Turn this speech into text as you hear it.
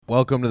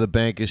Welcome to the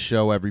Bankas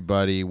show,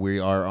 everybody. We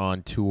are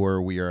on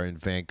tour. We are in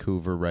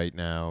Vancouver right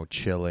now,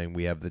 chilling.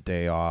 We have the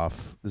day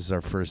off. This is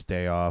our first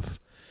day off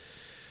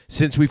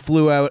since we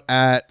flew out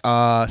at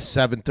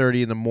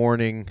 7:30 in the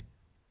morning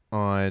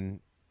on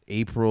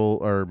March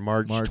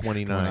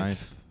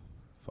 29th.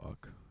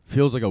 Fuck.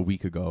 Feels like a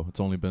week ago. It's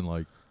only been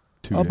like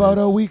 2 days. About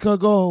a week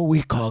ago.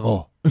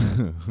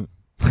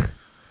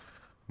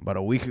 About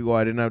a week ago,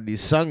 I didn't have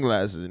these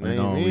sunglasses. I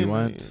know, we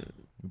went.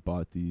 We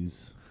bought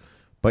these.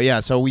 But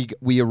yeah, so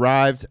we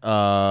arrived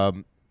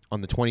on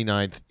the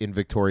 29th in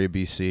Victoria,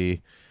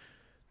 BC.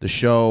 The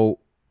show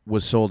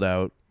was sold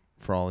out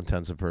for all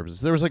intents and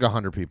purposes. There was like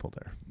 100 people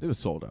there. It was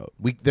sold out.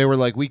 They were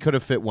like, we could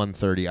have fit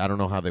 130. I don't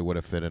know how they would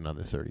have fit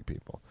another 30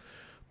 people.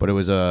 But it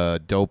was a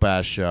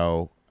dope-ass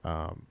show.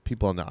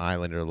 People on the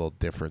island are a little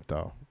different,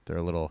 though.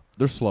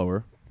 They're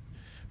slower.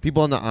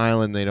 People on the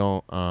island, they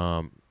don't,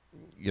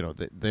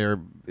 they're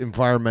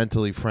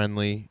environmentally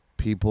friendly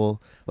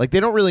people. Like, they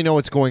don't really know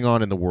what's going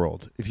on in the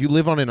world. If you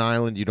live on an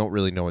island, you don't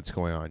really know what's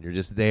going on. You're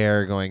just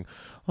there going,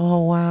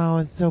 oh wow,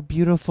 it's so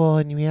beautiful,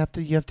 and you have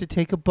to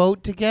take a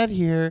boat to get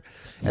here.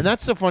 And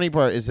that's the funny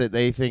part, is that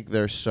they think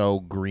they're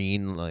so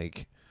green,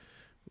 like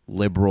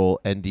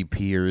liberal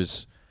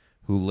NDPers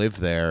who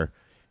live there,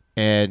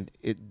 and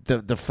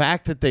the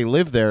fact that they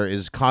live there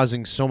is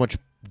causing so much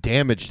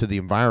damage to the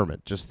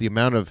environment. Just the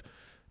amount of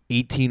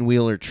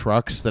 18-wheeler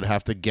trucks that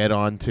have to get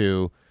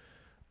onto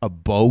a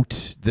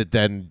boat that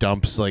then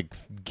dumps like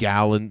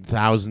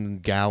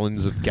 1,000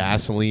 gallons of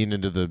gasoline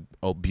into the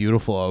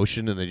beautiful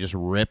ocean, and they just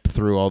rip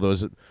through all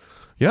those.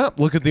 Yeah,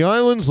 look at the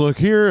islands, look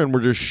here, and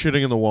we're just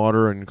shitting in the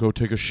water and go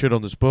take a shit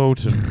on this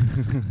boat.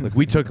 And like,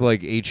 we took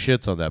like 8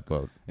 shits on that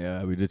boat.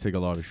 Yeah, we did take a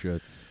lot of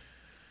shits.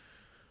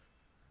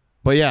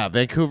 But yeah,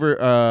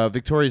 Vancouver,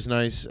 Victoria's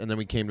nice, and then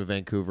we came to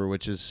Vancouver,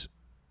 which is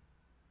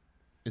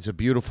it's a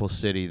beautiful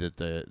city that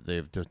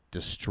they've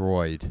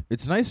destroyed.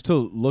 It's nice to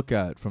look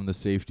at from the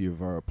safety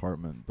of our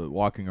apartment, but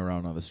walking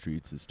around on the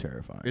streets is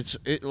terrifying.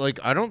 Like,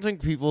 I don't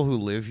think people who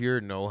live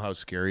here know how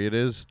scary it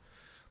is.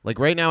 Like,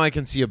 right now I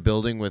can see a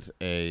building with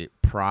a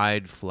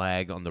pride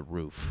flag on the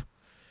roof.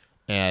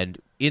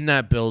 And in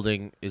that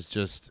building is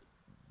just,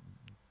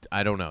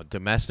 I don't know,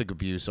 domestic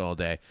abuse all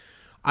day.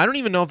 I don't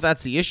even know if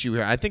that's the issue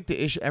here. I think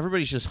the issue,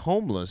 everybody's just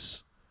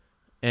homeless,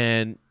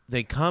 and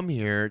they come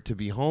here to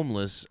be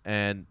homeless,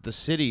 and the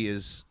city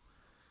is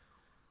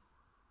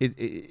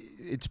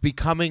it's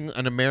becoming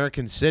an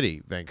American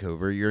city,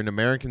 Vancouver. You're an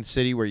American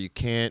city where you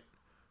can't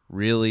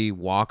really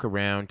walk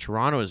around.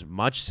 Toronto is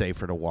much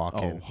safer to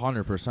walk in.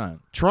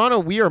 100%. Toronto,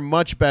 we are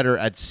much better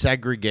at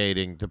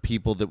segregating the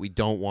people that we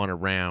don't want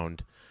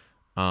around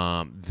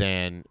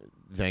than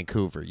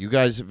Vancouver. You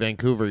guys,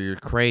 Vancouver, you're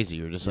crazy.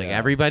 You're just like,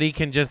 everybody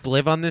can just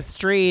live on this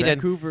street.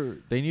 Vancouver,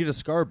 they need a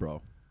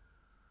Scarborough.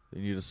 They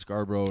need a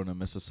Scarborough and a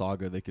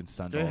Mississauga they can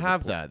send. They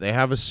have that. They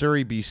have a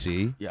Surrey,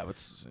 BC. Yeah, but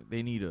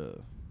they need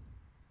a,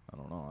 I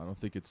don't know. I don't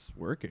think it's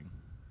working.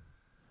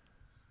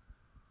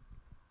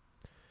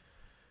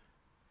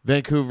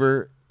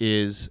 Vancouver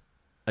is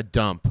a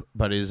dump,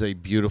 but is a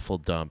beautiful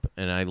dump,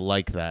 and I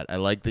like that. I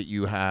like that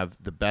you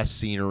have the best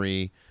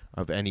scenery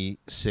of any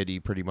city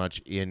pretty much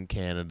in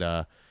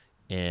Canada,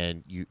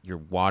 and your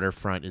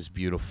waterfront is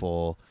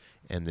beautiful,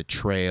 and the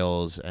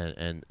trails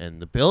and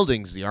the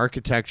buildings, the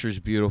architecture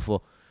is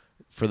beautiful.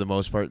 For the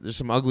most part, there's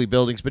some ugly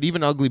buildings, but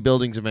even ugly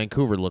buildings in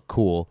Vancouver look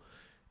cool.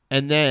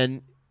 And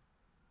then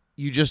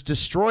you just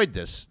destroyed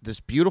this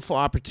beautiful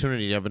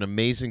opportunity to have an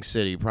amazing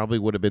city. Probably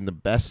would have been the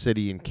best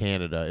city in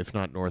Canada, if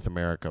not North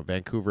America.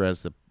 Vancouver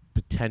has the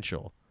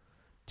potential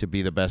to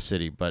be the best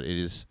city, but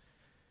it's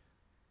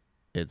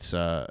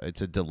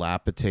a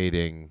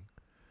dilapidating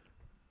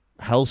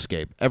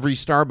hellscape. Every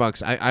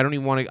Starbucks, I don't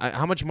even want to.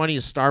 How much money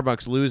is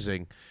Starbucks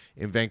losing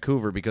in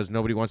Vancouver because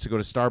nobody wants to go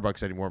to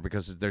Starbucks anymore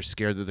because they're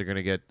scared that they're going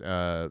to get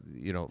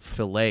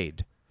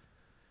filleted.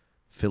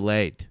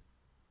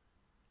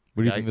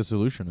 What do you think the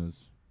solution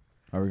is?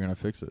 How are we going to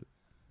fix it?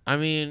 I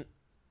mean,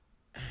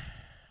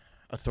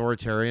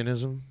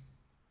 authoritarianism.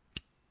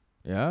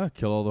 Yeah,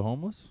 kill all the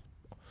homeless?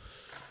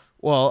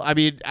 Well, I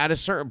mean, at a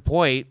certain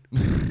point,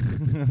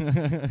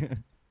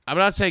 I'm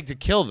not saying to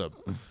kill them,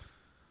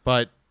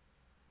 but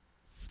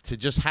to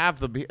just have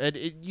them,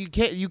 you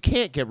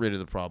can't get rid of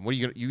the problem. What are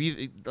you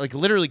gonna? Like,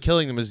 literally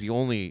killing them is the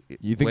only.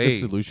 You think way.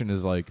 The solution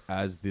is like,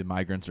 as the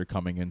migrants are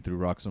coming in through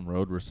Roxham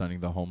Road, we're sending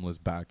the homeless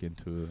back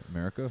into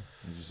America?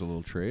 It's just a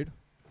little trade.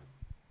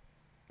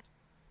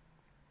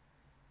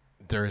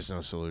 There is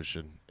no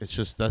solution. It's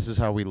just, this is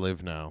how we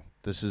live now.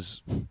 This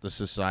is the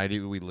society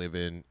we live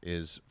in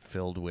is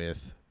filled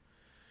with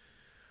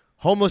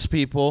homeless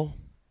people,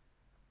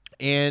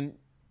 and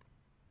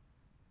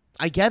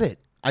I get it.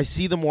 I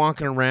see them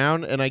walking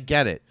around, and I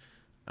get it.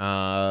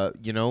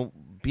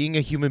 Being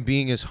a human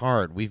being is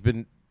hard. We've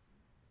been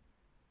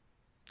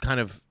kind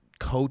of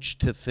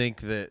coached to think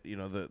that,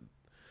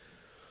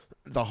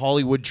 the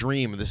Hollywood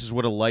dream, this is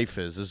what a life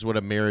is, this is what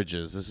a marriage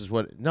is, this is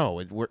what...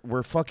 No,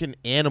 we're fucking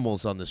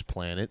animals on this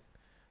planet,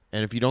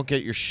 and if you don't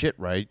get your shit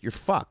right, you're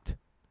fucked.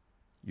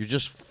 You're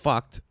just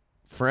fucked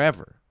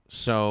forever.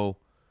 So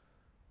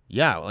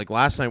Yeah, like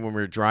last night when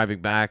we were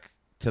driving back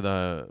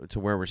to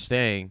where we're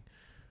staying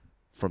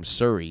from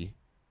Surrey,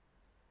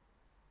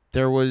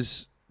 there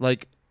was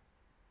like,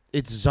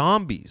 it's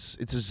zombies.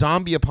 It's a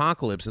zombie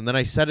apocalypse. And then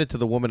I said it to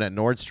the woman at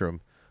Nordstrom.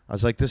 I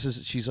was like,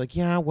 she's like,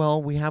 yeah,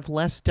 well, we have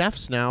less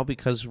deaths now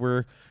because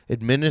we're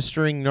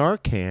administering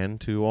Narcan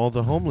to all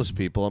the homeless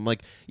people. I'm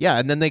like, yeah,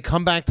 and then they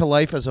come back to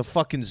life as a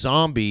fucking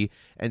zombie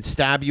and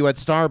stab you at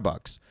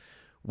Starbucks.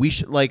 We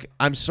should, like,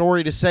 I'm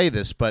sorry to say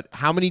this, but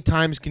how many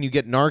times can you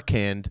get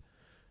Narcan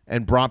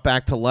and brought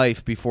back to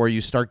life before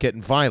you start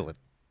getting violent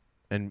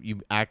and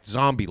you act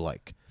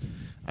zombie-like?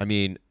 I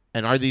mean,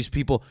 and are these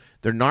people,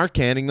 they're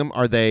Narcanning them?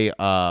 Are they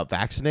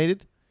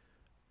vaccinated?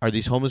 Are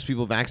these homeless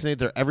people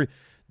vaccinated?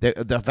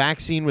 The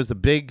vaccine was the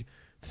big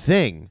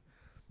thing,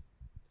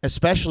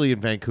 especially in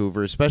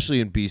Vancouver,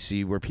 especially in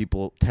BC, where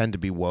people tend to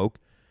be woke.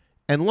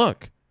 And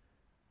look,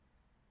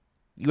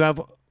 you have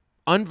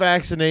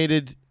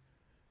unvaccinated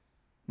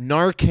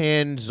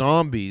Narcan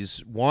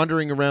zombies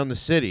wandering around the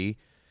city,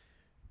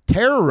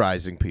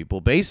 terrorizing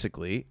people,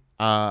 basically.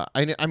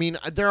 I mean,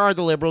 there are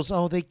the liberals.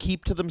 Oh, they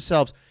keep to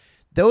themselves.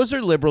 Those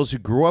are liberals who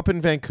grew up in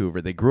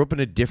Vancouver. They grew up in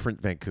a different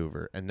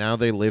Vancouver, and now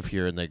they live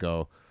here, and they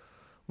go,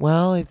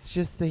 well, it's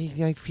just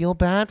I feel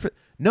bad for...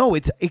 No,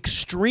 it's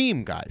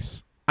extreme,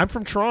 guys. I'm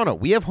from Toronto.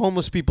 We have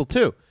homeless people,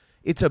 too.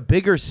 It's a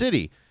bigger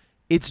city.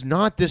 It's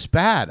not this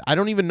bad. I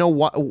don't even know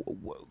what...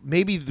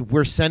 Maybe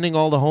we're sending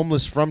all the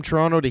homeless from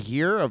Toronto to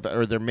here,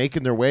 or they're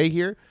making their way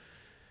here.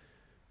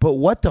 But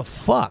what the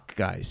fuck,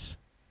 guys?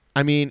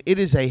 I mean, it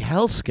is a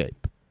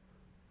hellscape.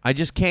 I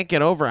just can't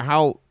get over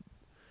how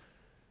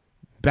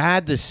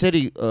bad the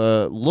city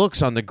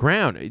looks on the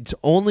ground. It's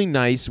only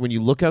nice when you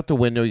look out the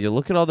window, you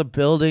look at all the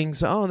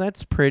buildings. Oh,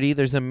 that's pretty.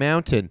 There's a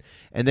mountain.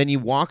 And then you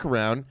walk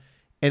around,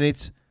 and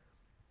it's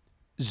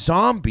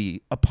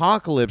zombie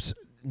apocalypse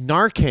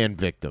Narcan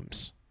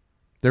victims.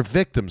 They're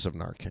victims of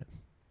Narcan.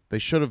 They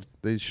should have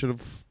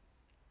overdosed.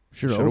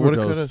 Should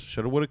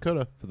have, would have, could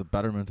have. For the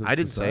betterment of I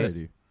didn't society.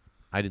 say it.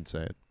 I didn't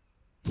say it.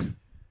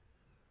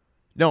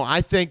 No, I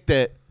think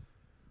that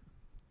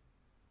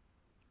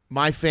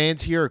my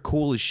fans here are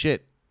cool as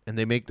shit. And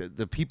they make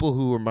the people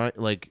who are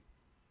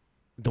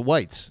the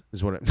whites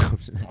is what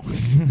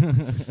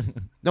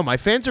No, my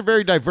fans are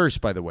very diverse,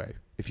 by the way,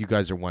 if you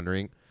guys are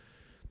wondering.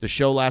 The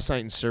show last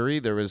night in Surrey,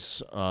 there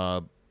was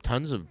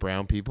tons of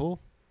brown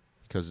people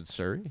because it's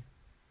Surrey.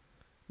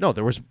 No,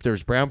 there was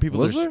brown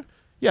people. Was there?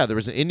 Yeah, there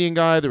was an Indian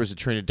guy, there was a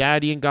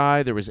Trinidadian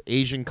guy, there was an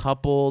Asian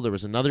couple, there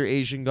was another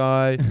Asian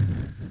guy.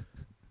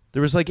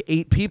 There was like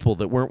 8 people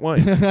that weren't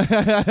white.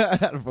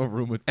 Out of a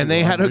room of 200. And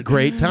they had a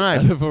great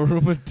time. Out of a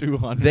room of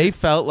 200. They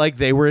felt like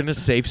they were in a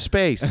safe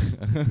space.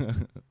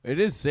 It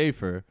is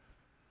safer.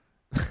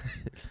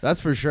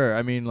 That's for sure.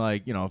 I mean,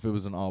 like, you know, if it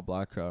was an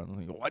all-black crowd, I'm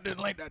like, oh, I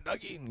didn't like that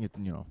doggy.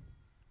 You know,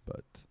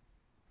 but.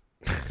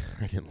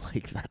 I didn't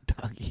like that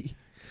doggy.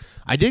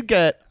 I did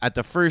get, at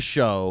the first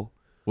show,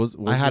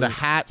 I had a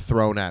hat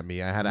thrown at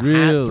me. I had a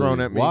hat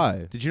thrown at me.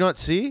 Why? Did you not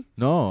see?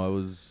 No, I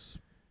was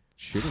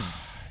shitting.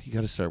 You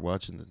got to start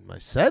watching my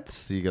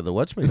sets. You got to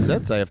watch my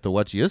sets. I have to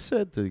watch your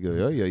set. They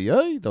go,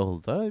 yeah, the whole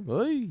time.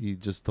 Oy. He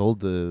just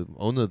told the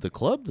owner of the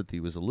club that he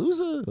was a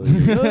loser.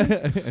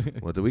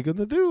 What are we going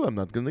to do? I'm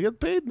not going to get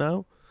paid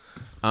now.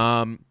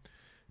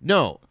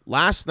 No,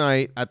 last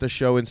night at the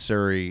show in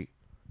Surrey,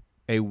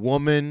 a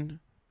woman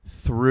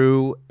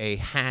threw a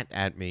hat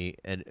at me,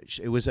 and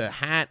it was a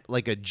hat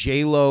like a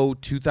J-Lo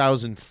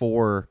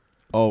 2004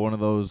 one of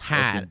those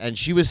hat, and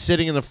she was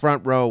sitting in the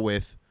front row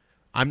with,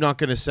 I'm not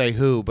going to say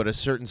who, but a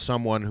certain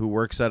someone who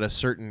works at a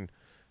certain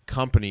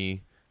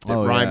company that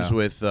rhymes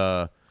with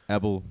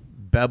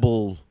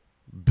Bevel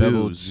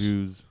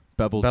Jews.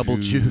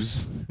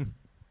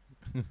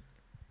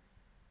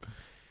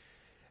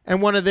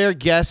 And one of their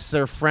guests,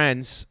 their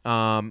friends,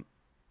 got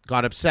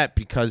upset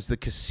because the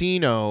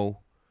casino,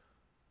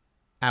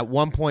 at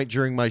one point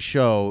during my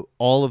show,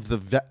 all of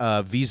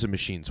the Visa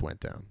machines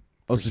went down.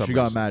 Oh, so she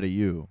got mad at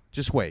you.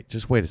 Just wait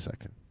a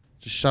second.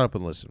 Just shut up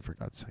and listen, for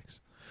God's sakes.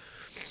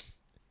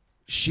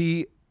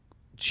 She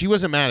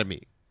wasn't mad at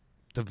me.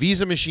 The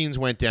Visa machines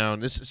went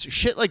down. This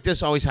shit like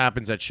this always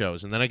happens at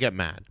shows, and then I get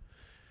mad.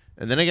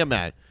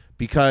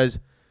 Because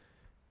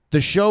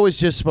the show is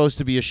just supposed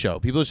to be a show.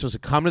 People are supposed to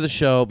come to the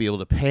show, be able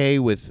to pay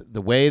with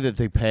the way that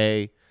they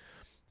pay,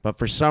 but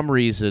for some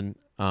reason,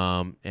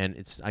 and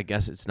I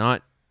guess it's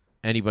not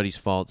anybody's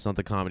fault. It's not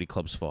the comedy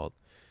club's fault,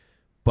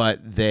 but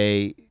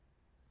they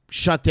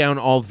shut down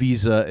all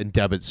Visa and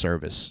debit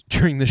service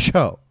during the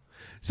show.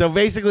 So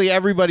basically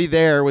everybody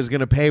there was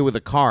going to pay with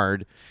a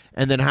card,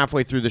 and then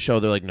halfway through the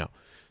show, they're like, no.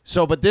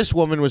 So, but this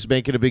woman was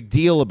making a big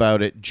deal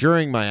about it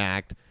during my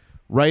act,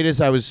 right as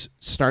I was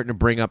starting to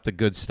bring up the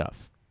good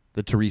stuff,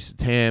 the Teresa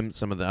Tam,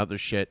 some of the other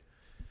shit.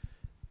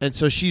 And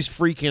so she's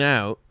freaking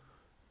out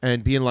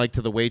and being like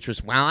to the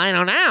waitress, well, I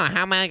don't know.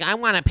 How am I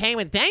want to pay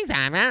with things.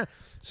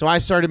 So I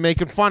started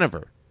making fun of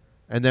her.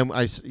 And then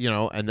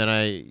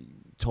I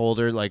told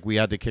her, like, we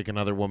had to kick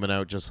another woman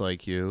out just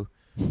like you.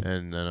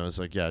 And then I was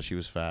like, yeah, she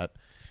was fat.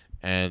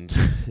 And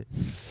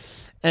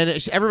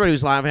everybody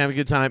was laughing, having a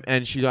good time,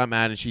 and she got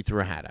mad and she threw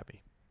a hat at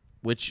me.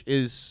 which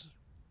is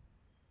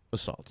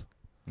assault.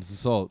 It's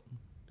assault.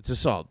 It's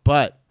assault,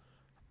 but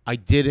I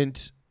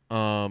didn't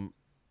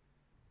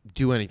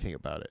do anything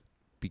about it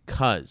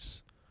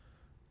because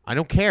I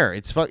don't care.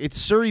 It's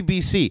Surrey,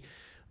 BC.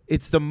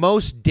 It's the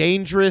most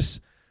dangerous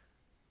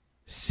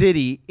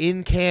city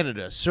in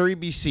Canada. Surrey,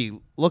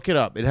 BC. Look it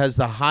up. It has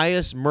the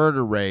highest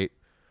murder rate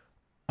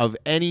of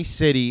any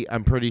city,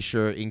 I'm pretty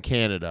sure, in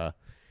Canada.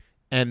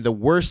 And the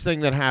worst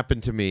thing that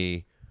happened to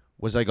me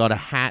was I got a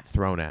hat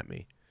thrown at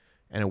me.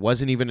 And it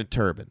wasn't even a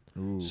turban.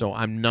 Ooh. So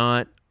I'm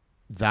not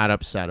that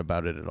upset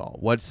about it at all.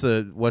 What's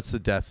the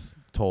death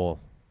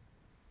toll?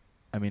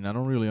 I mean, I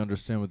don't really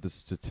understand what the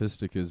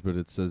statistic is, but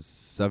it says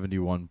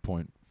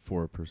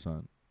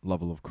 71.4%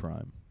 level of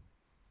crime.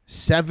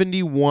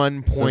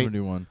 71.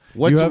 71.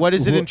 What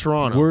is it in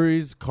Toronto?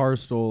 Worries, car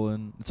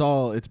stolen.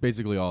 It's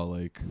basically all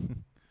like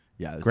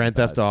yeah, Grand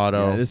Theft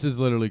Auto. Yeah, this is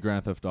literally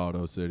Grand Theft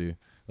Auto City.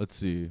 Let's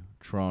see.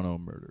 Toronto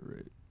murder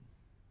rate.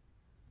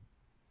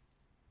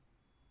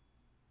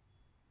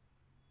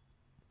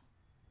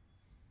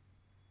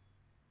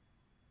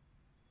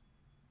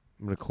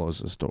 I'm going to close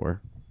this door.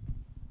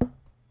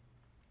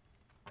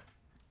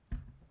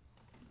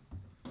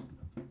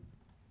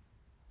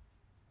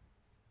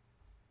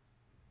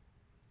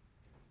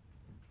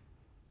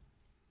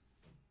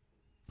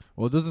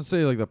 Well, it doesn't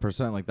say like the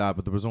percent like that,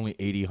 but there was only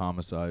 80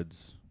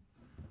 homicides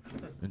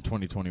in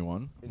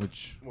 2021,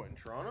 which what, in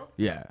Toronto?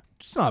 Yeah,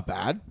 it's not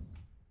bad.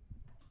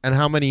 And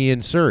how many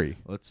in Surrey?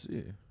 Let's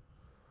see.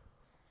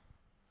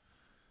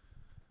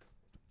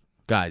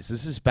 Guys,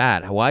 this is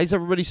bad. Why is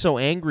everybody so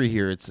angry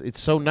here? It's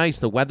so nice.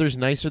 The weather's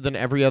nicer than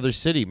every other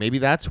city. Maybe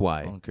that's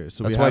why. Okay,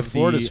 so that's why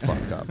Florida's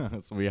fucked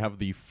up. So we have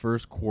the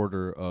first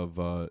quarter of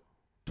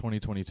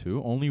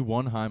 2022. Only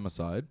one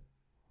homicide.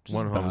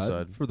 One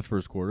homicide for the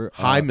first quarter.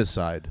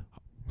 Homicide.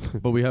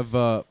 But we have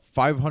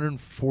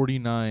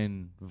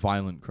 549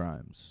 violent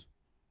crimes.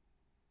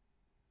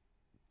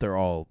 They're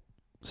all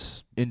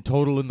in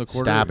total in the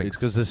quarter. Stabbings,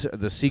 because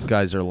the Sikh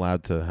guys are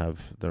allowed to have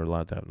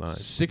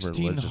knives.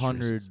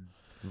 1,600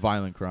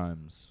 violent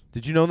crimes.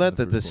 Did you know that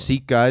the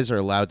Sikh guys are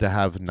allowed to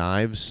have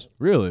knives?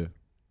 Really?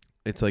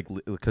 It's like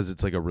because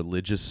it's like a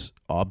religious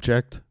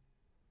object.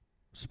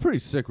 It's a pretty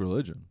sick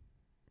religion.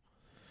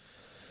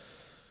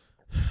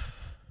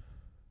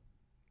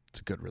 It's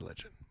a good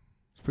religion.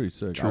 It's pretty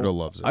sick. Trudeau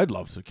loves it. I'd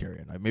love to carry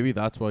a knife. Maybe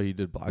that's why he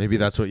did blackface. Maybe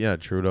that's what. Yeah,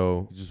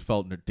 Trudeau. He just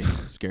felt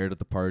scared at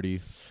the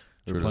party.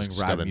 They're Trudeau's playing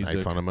just rap got a music.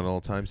 knife on him at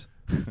all times.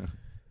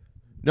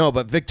 No,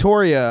 but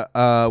Victoria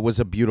was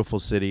a beautiful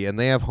city, and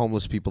they have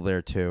homeless people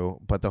there too.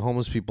 But the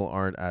homeless people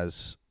aren't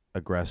as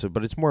aggressive.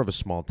 But it's more of a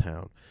small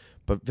town.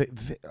 But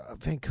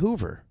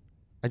Vancouver,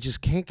 I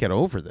just can't get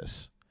over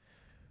this.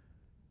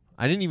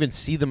 I didn't even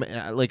see them.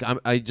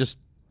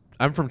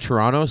 I'm from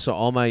Toronto, so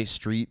all my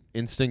street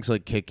instincts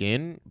like kick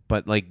in.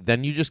 But like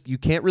then you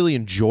can't really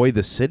enjoy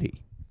the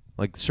city.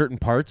 Like certain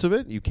parts of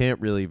it, you can't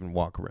really even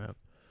walk around.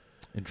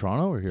 In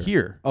Toronto or here?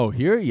 Here. Oh,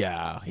 here?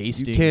 Yeah.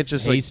 Hastings. You can't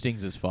just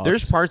Hastings is fucked.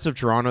 There's parts of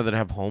Toronto that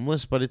have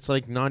homeless, but it's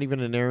like not even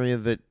an area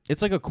that...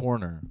 It's like a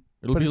corner.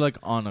 It'll be like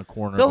on a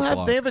corner.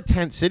 They have a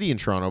tent city in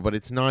Toronto, but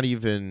it's not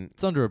even...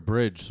 It's under a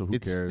bridge, so who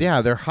cares?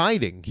 Yeah, they're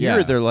hiding.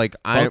 Here, they're like...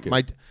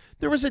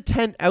 There was a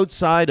tent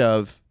outside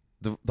of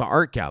the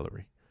art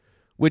gallery,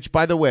 which,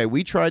 by the way,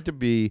 we tried to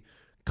be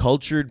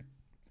cultured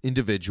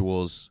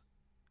individuals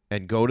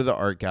and go to the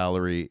art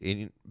gallery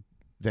in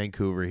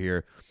Vancouver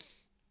here.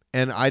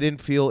 And I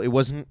didn't feel it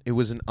was an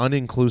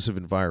uninclusive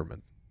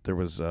environment. There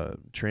was a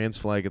trans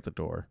flag at the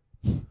door.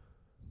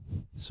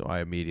 So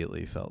I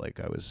immediately felt like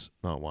I was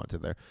not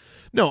wanted there.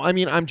 No, I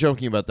mean, I'm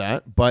joking about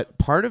that. But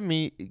part of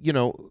me,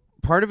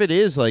 part of it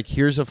is like,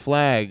 here's a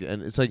flag.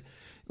 And it's like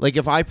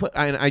if I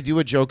do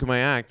a joke in my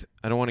act,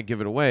 I don't want to give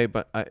it away,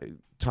 but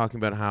talking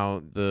about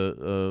how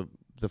the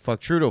fuck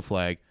Trudeau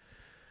flag,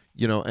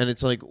 and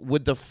it's like,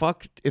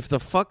 if the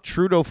fuck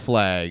Trudeau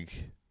flag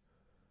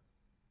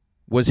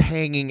was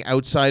hanging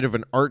outside of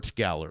an art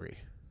gallery,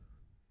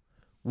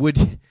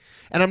 and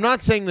I'm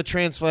not saying the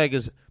trans flag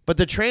is, but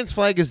the trans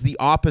flag is the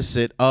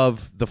opposite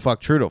of the fuck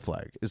Trudeau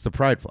flag, is the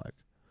pride flag.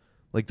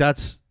 Like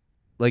those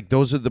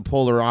are the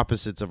polar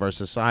opposites of our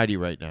society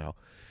right now.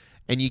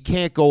 And you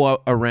can't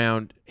go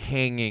around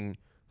hanging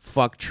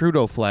fuck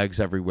Trudeau flags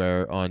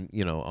everywhere on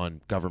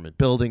government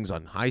buildings,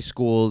 on high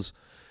schools,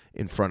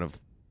 in front of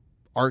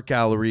art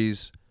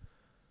galleries.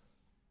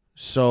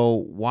 So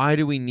why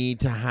do we need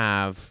to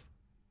have...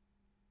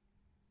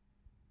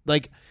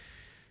 Like,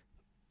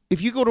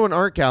 if you go to an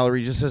art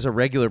gallery just as a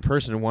regular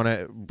person and want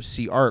to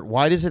see art,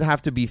 why does it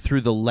have to be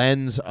through the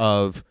lens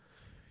of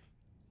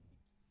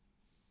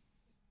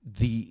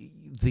the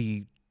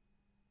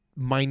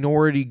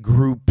minority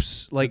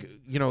groups? Like,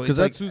 because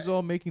that's who's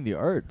all making the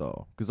art,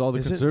 though. Because all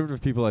the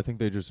conservative people, I think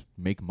they just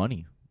make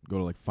money, go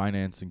to like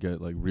finance and get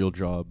like real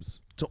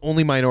jobs. So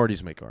only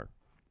minorities make art.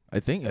 I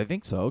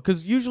think so.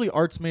 Because usually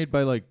art's made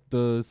by like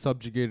the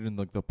subjugated and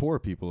like the poor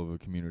people of a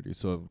community.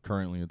 So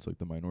currently it's like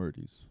the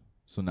minorities.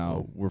 So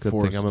now we're good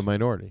forced. Thing I'm a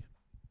minority.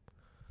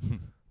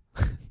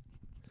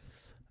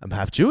 I'm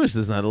half Jewish.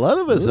 There's not a lot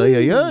of us.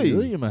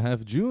 I'm a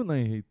half Jew and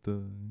I hate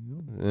the.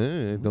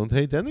 I don't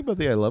hate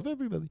anybody. I love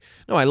everybody.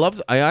 No,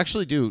 I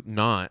actually do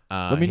not.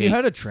 I mean, you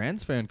had a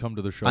trans fan come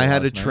to the show. I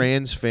had a last night.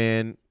 trans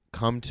fan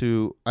come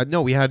to.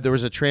 No, there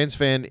was a trans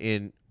fan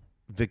in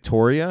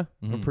Victoria.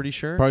 I'm pretty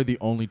sure. Probably the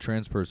only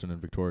trans person in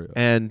Victoria.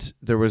 And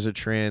there was a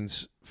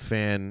trans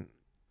fan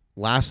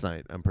last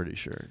night. I'm pretty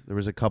sure there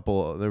was a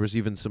couple. There was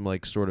even some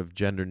like sort of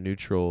gender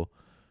neutral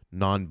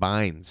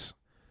non-binds.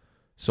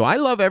 So I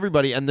love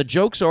everybody, and the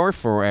jokes are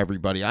for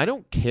everybody. I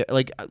don't care.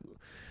 Like,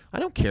 I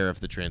don't care if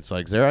the trans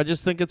flag's there. I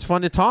just think it's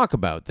fun to talk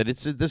about that.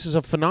 This is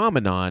a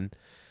phenomenon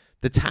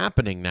that's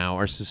happening now.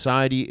 Our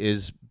society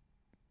is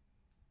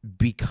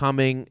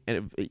becoming,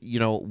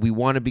 we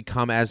want to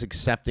become as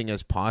accepting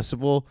as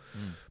possible,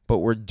 but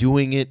we're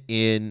doing it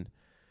in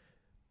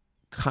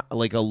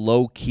like a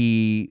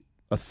low-key,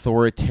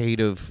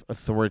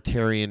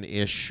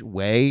 authoritarian-ish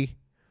way,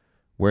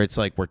 where it's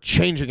like we're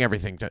changing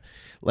everything to,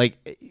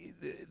 like,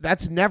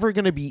 that's never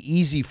going to be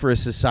easy for a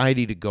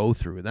society to go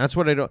through. And that's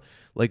what I don't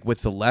like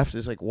with the left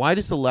is like, why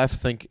does the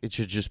left think it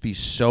should just be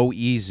so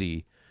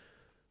easy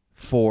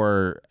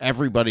for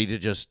everybody to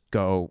just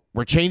go,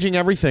 we're changing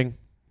everything.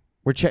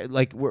 We're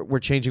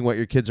changing what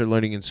your kids are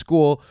learning in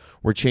school.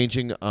 We're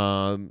changing,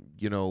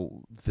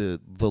 the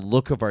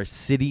look of our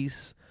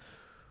cities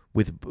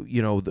with,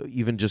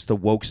 even just the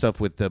woke stuff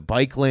with the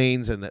bike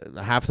lanes, and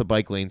half the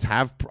bike lanes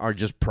are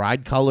just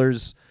pride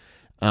colors.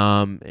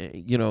 All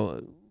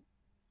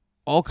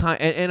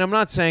kind, and I'm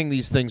not saying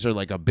these things are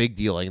like a big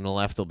deal. Like, the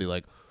left will be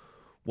like,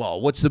 well,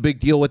 what's the big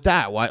deal with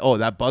that? Why? Oh,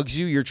 that bugs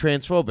you? You're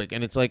transphobic.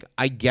 And it's like,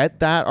 I get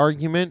that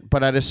argument,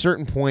 but at a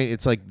certain point,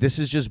 it's like, this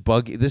is just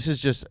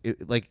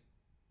like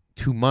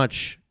too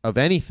much of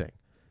anything.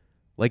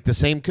 Like the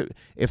same,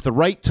 if the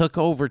right took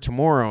over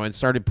tomorrow and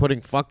started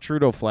putting fuck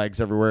Trudeau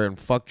flags everywhere and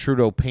fuck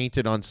Trudeau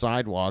painted on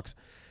sidewalks,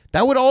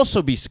 that would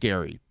also be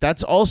scary.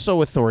 That's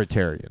also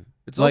authoritarian.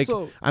 It's like,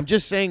 I'm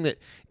just saying that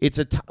it's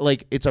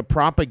a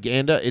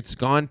propaganda. It's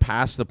gone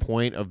past the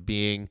point of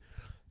being,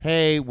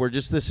 hey, we're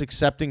just this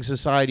accepting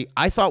society.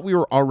 I thought we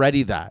were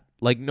already that.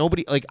 Like,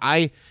 nobody, like,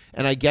 I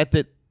get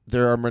that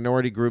there are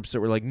minority groups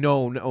that were like,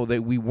 no,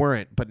 that we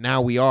weren't, but now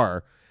we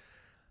are.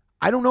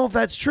 I don't know if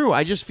that's true.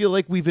 I just feel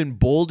like we've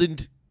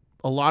emboldened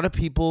a lot of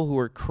people who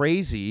are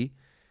crazy.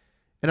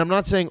 And I'm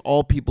not saying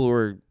all people who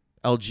are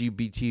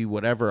LGBT,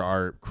 whatever,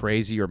 are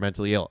crazy or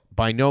mentally ill.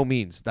 By no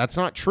means. That's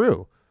not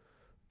true.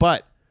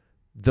 But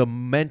the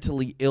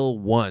mentally ill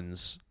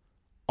ones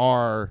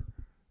are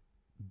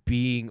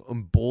being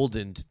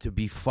emboldened to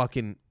be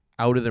fucking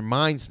out of their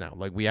minds now.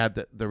 Like,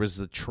 there was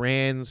the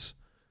trans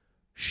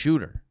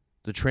shooter,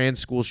 the trans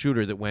school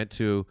shooter that went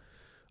to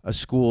a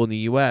school in the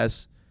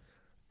U.S.,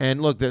 and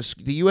look, the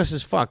U.S.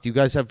 is fucked. You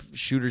guys have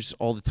shooters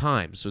all the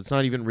time. So it's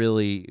not even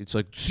really, it's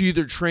like, see,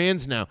 they're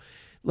trans now.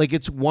 Like,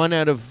 it's one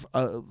out of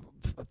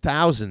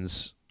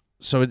thousands.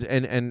 So,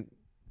 and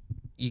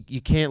you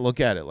can't look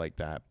at it like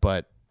that.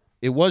 But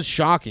it was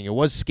shocking. It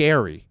was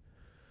scary.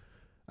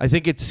 I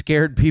think it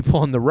scared people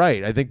on the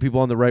right. I think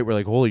people on the right were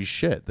like, holy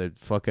shit, they're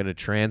fucking a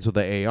trans with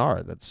the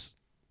AR.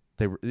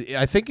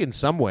 I think in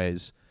some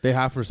ways, they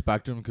half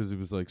respect him because it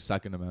was like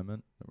Second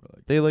Amendment.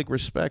 They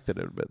respected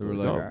it a bit. They were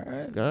like, all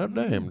right, God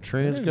damn,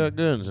 trans got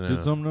guns now.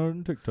 Did something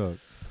on TikTok.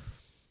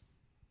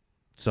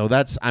 So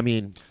that's, I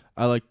mean,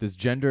 I like this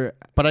gender,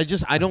 but I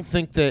don't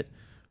think that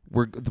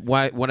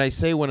what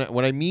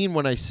I mean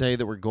when I say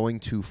that we're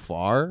going too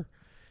far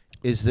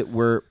is that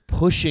we're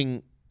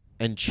pushing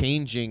and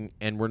changing,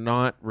 and we're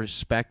not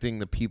respecting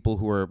the people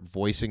who are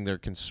voicing their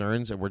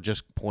concerns, and we're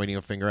just pointing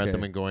a finger at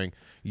them and going,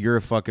 you're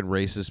a fucking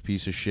racist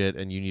piece of shit,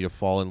 and you need to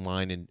fall in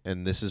line,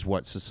 and this is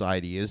what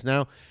society is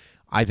now.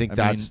 I think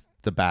that's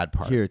the bad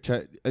part. Here,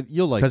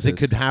 you'll like this. Because it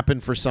could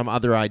happen for some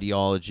other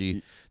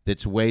ideology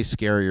that's way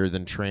scarier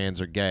than trans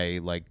or gay,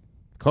 like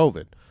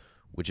COVID,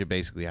 which it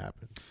basically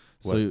happened.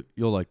 So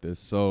you'll like this.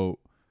 So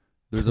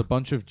there's a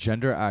bunch of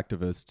gender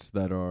activists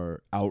that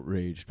are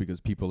outraged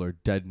because people are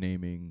dead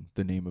naming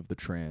the name of the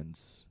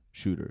trans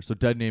shooter. So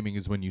dead naming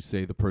is when you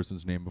say the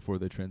person's name before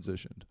they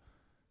transitioned.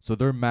 So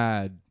they're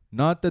mad,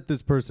 not that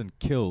this person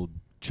killed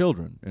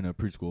children in a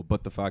preschool,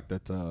 but the fact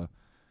that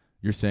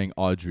you're saying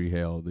Audrey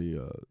Hale,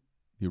 the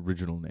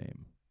original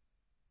name.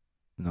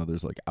 Now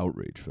there's like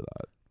outrage for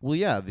that. Well,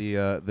 yeah,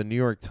 the New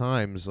York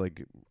Times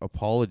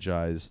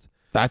apologized.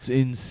 That's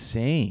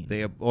insane.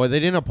 They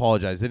didn't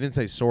apologize. They didn't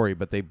say sorry,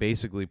 but they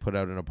basically put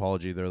out an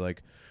apology. They're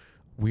like,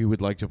 we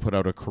would like to put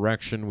out a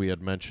correction. We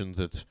had mentioned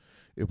that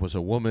it was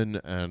a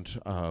woman,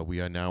 and we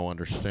now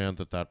understand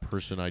that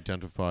person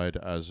identified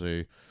as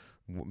a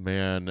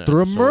man.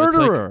 They're a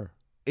murderer.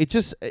 It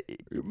just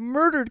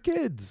murdered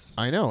kids.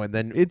 I know, and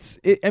then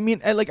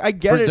I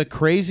get for it. the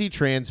crazy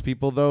trans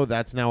people though,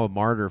 that's now a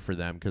martyr for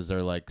them because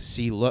they're like,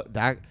 see, look,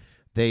 that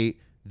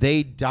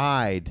they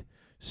died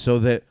so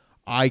that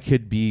I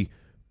could be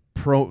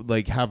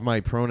have my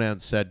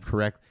pronouns said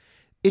correct.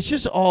 It's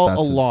just all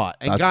a lot.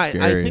 And guys,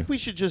 I think we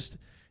should just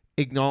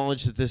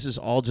acknowledge that this is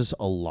all just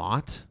a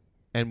lot,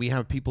 and we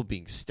have people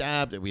being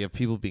stabbed, and we have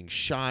people being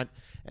shot,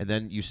 and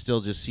then you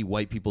still just see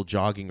white people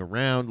jogging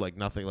around like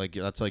nothing. Like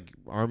that's like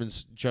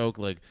Armin's joke.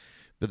 Like,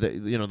 but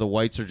the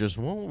whites are just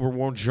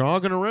we're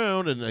jogging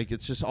around, and like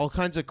it's just all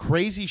kinds of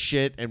crazy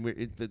shit, and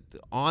the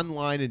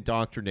online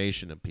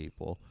indoctrination of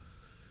people.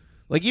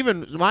 Like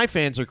even my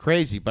fans are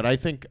crazy, but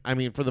I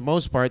mean for the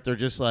most part they're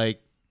just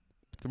like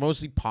they're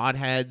mostly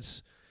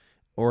potheads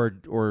or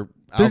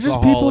they're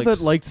just people that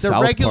like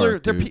South regular,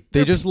 Park.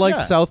 They just like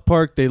South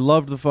Park. They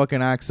loved the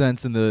fucking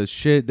accents and the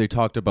shit. They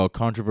talked about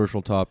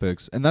controversial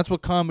topics, and that's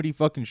what comedy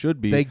fucking should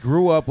be. They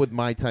grew up with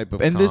my type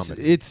of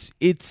comedy,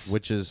 it's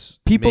which is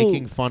people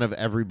making fun of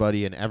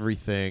everybody and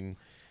everything,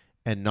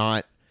 and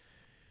not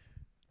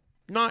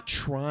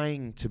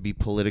trying to be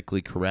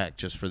politically correct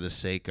just for the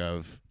sake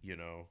of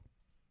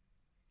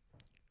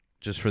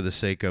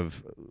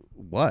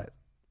what.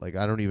 Like,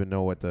 I don't even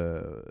know what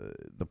the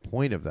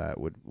point of that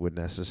would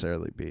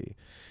necessarily be.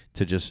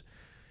 To just,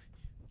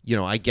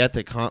 I get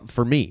that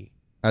for me,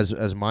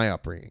 as my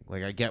upbringing,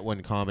 like I get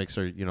when comics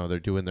are,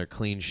 they're doing their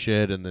clean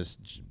shit and this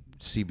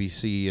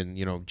CBC and,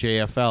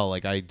 JFL.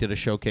 Like I did a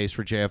showcase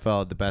for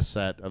JFL at the best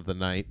set of the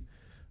night.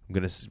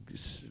 I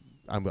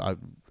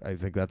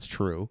think that's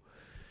true.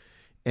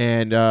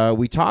 And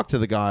we talked to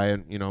the guy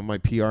and, my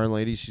PR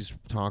lady, she's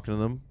talking to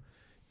them.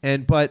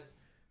 But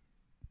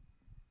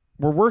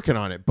we're working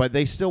on it, but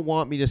they still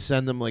want me to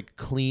send them like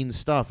clean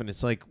stuff, and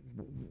it's like,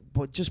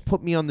 but just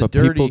put me on the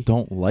dirty. People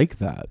don't like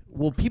that.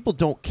 Well, people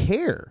don't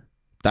care.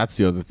 That's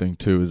the other thing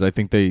too. Is I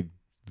think they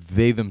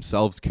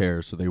themselves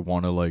care, so they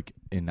want to like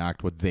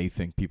enact what they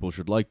think people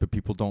should like, but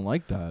people don't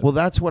like that. Well,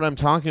 that's what I'm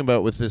talking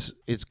about with this.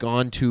 It's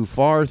gone too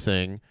far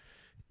thing,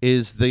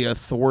 is the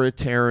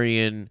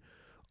authoritarian.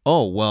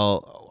 Oh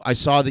well, I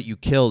saw that you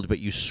killed, but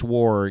you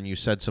swore and you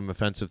said some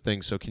offensive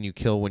things. So can you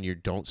kill when you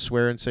don't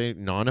swear and say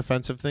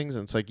non-offensive things?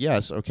 And it's like,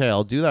 yes, okay,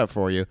 I'll do that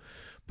for you.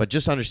 But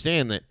just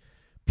understand that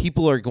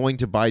people are going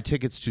to buy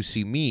tickets to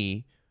see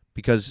me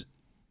because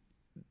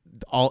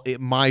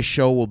my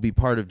show will be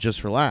part of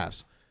Just for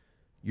Laughs.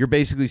 You're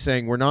basically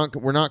saying we're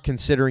not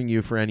considering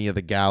you for any of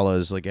the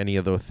galas, like any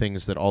of the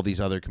things that all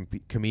these other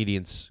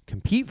comedians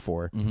compete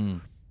for,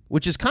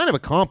 which is kind of a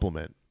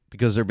compliment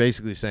because they're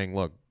basically saying,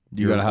 look,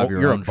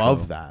 you're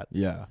above that.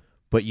 Yeah.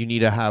 But you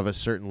need to have a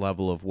certain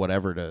level of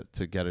whatever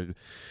to get it.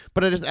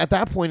 But at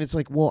that point, it's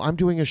like, well, I'm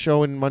doing a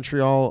show in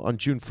Montreal on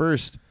June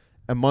 1st,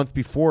 a month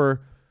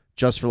before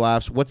Just for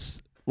Laughs.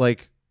 What's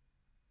like?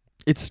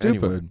 It's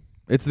stupid.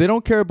 Anyway. They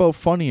don't care about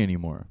funny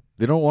anymore.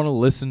 They don't want to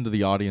listen to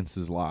the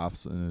audience's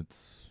laughs, and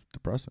it's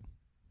depressing.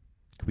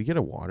 Can we get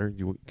a water?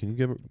 Can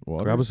you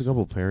grab us a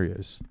couple of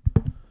Perriers?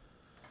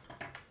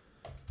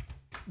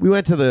 We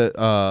went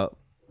to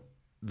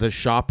the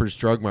Shoppers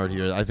Drug Mart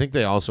here. I think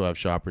they also have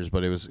Shoppers,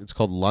 but it's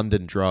called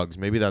London Drugs.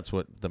 Maybe that's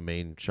what the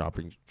main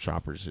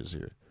Shoppers is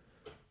here,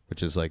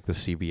 which is like the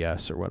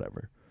CVS or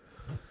whatever.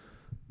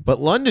 But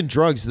London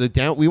Drugs,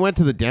 we went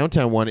to the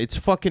downtown one. It's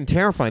fucking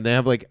terrifying. They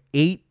have like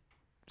 8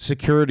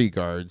 security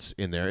guards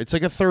in there. It's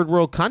like a third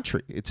world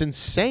country. It's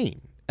insane.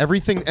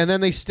 Everything, and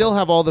then they still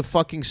have all the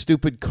fucking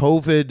stupid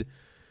COVID,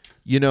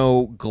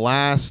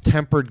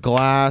 tempered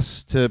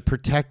glass to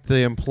protect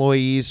the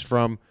employees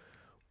from.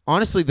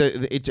 Honestly,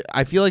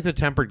 I feel like the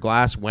tempered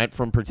glass went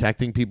from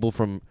protecting people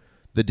from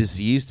the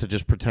disease to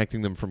just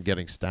protecting them from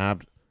getting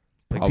stabbed.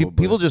 Like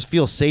people just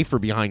feel safer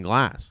behind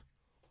glass.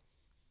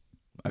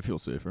 I feel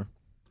safer.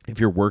 If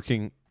you're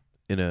working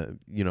in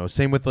a,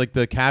 same with like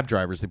the cab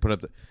drivers, they put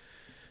up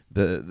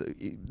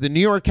the New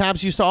York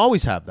cabs used to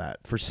always have that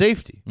for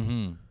safety.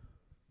 Mm-hmm.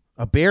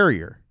 A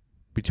barrier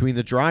between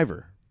the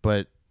driver.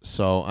 But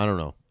so I don't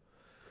know.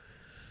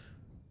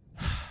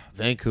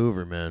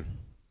 Vancouver, man.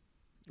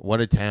 What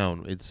a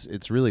town!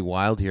 It's really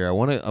wild here. I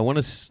want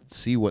to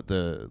see what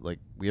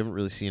we haven't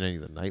really seen any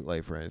of the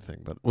nightlife or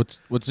anything. But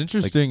what's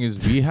interesting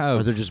is we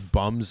have are there just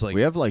bums like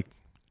we have like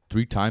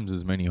 3 times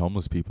as many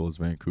homeless people as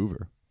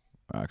Vancouver,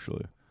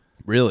 actually.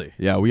 Really?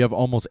 Yeah, we have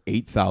almost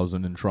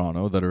 8,000 in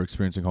Toronto that are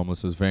experiencing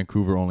homelessness.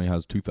 Vancouver only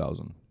has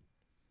 2,000.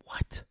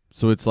 What?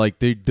 So it's like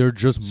they're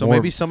just so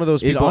maybe some of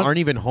those people aren't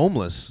even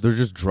homeless. They're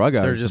just drug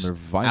addicts. They're just and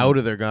they're violent. Out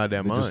of their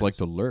goddamn minds. They just like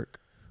to lurk.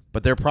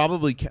 But they're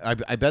probably,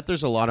 I bet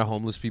there's a lot of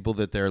homeless people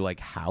that they're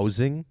like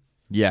housing.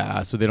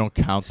 Yeah, so they don't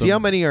count them. See how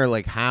many are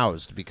like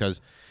housed,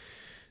 because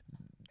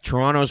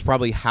Toronto's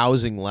probably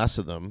housing less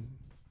of them.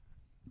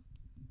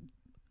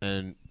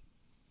 And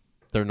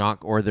they're not,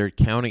 or they're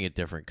counting it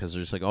different because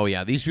they're just like, oh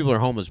yeah, these people are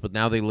homeless, but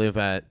now they live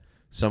at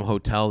some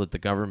hotel that the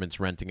government's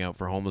renting out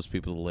for homeless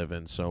people to live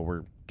in, so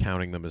we're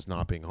counting them as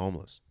not being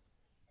homeless.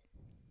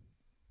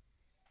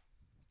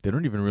 They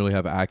don't even really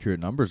have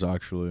accurate numbers,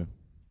 actually.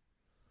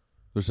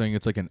 They're saying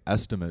it's like an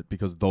estimate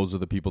because those are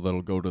the people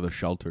that'll go to the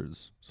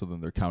shelters. So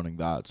then they're counting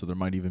that. So there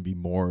might even be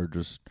more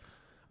just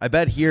I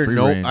bet here,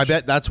 range. I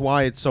bet that's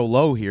why it's so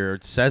low here.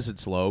 It says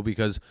it's low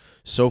because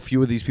so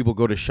few of these people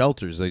go to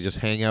shelters. They just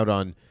hang out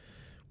on,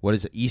 what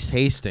is it, East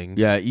Hastings?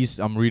 Yeah,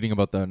 I'm reading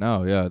about that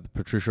now. Yeah, the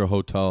Patricia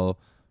Hotel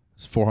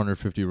is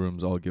 450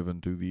 rooms all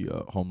given to the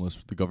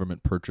homeless. The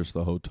government purchased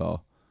the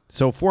hotel.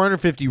 So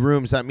 450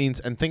 rooms, that means,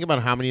 and think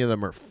about how many of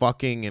them are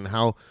fucking and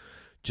how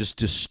just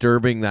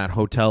disturbing that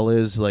hotel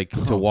is, like,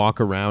 to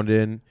walk around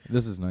in.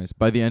 This is nice.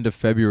 By the end of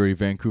February,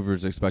 Vancouver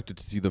is expected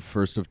to see the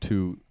first of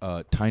 2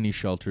 tiny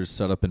shelters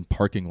set up in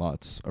parking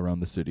lots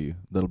around the city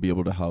that'll be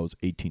able to house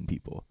 18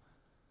 people.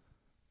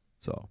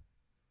 So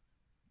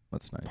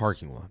that's nice.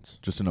 Parking lots.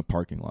 Just in a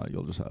parking lot,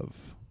 you'll just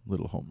have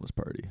little homeless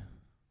party.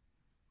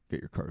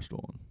 Get your car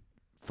stolen.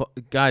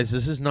 Guys,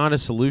 this is not a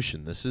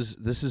solution. This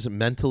is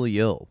mentally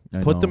ill.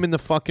 I Put know. them in the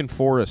fucking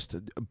forest.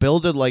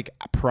 Build a like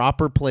a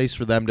proper place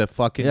for them to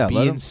fucking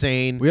be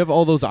insane. We have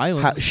all those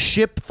islands.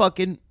 Ship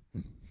fucking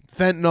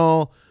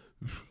fentanyl.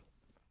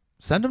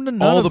 Send them to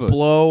none all of the it.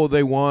 blow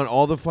they want,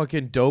 all the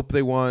fucking dope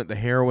they want, the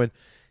heroin.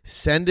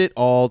 Send it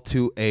all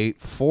to a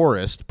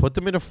forest. Put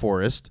them in a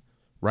forest,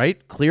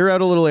 right? Clear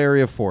out a little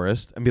area of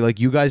forest and be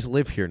like, you guys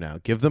live here now.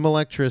 Give them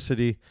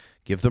electricity.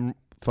 Give them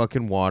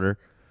fucking water.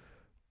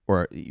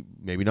 Or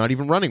maybe not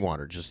even running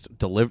water. Just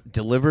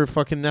deliver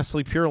fucking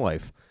Nestle Pure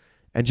Life.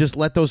 And just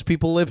let those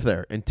people live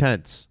there in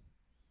tents.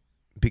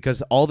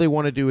 Because all they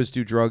want to do is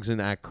do drugs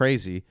and act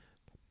crazy.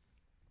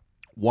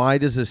 Why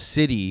does a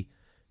city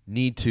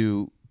need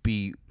to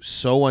be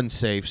so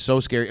unsafe, so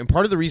scary? And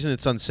part of the reason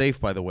it's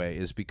unsafe, by the way,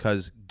 is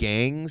because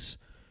gangs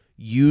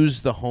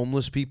use the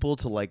homeless people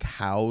to like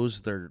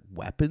house their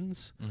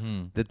weapons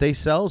that they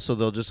sell. So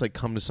they'll just like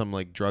come to some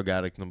like drug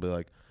addict and they'll be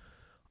like,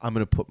 I'm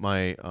going to put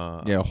my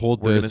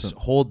hold this.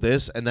 Hold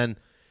this, and then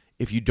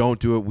if you don't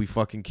do it, we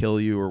fucking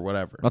kill you or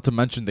whatever. Not to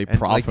mention they and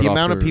profit like the off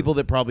amount of their- people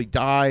that probably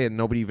die and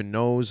nobody even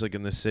knows, like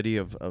in the city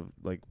of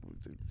like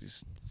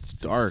It's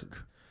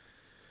dark.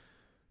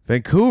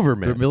 Vancouver,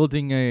 man. They're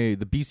building the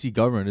BC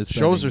government is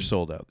Shows are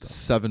sold out, though.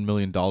 $7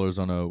 million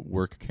on a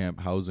work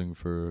camp housing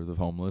for the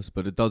homeless,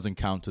 but it doesn't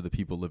count to the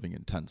people living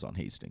in tents on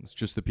Hastings.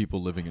 Just the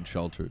people living in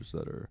shelters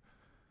that are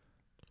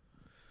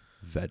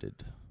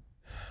vetted.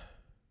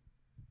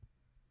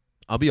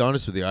 I'll be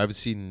honest with you. I've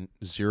seen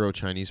 0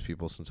 Chinese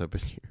people since I've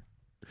been here.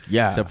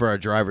 Yeah. Except for our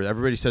driver.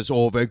 Everybody says,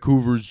 oh,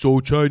 Vancouver's so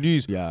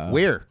Chinese. Yeah.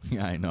 Where?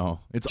 Yeah, I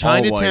know. It's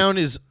Chinatown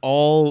is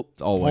all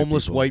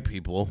homeless white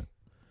people. white people.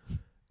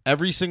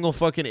 Every single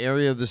fucking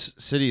area of this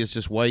city is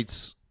just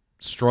whites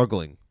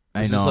struggling.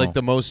 This I know. is like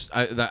the most...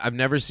 I've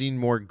never seen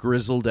more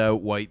grizzled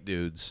out white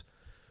dudes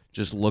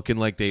just looking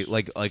like they...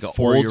 Like an old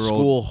 4-year-old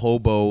school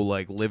hobo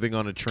like living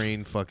on a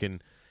train.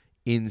 Fucking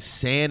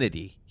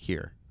insanity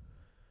here.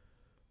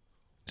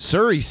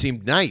 Surrey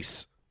seemed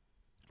nice.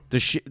 The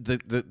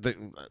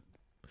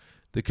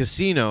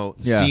casino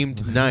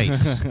seemed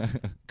nice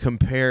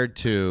compared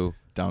to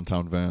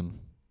Downtown Van.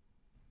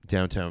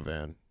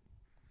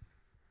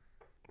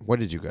 What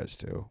did you guys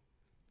do?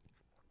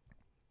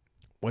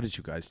 What did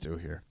you guys do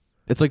here?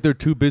 It's like they're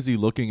too busy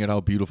looking at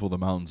how beautiful the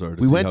mountains are.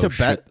 We went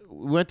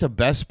to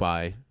Best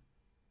Buy,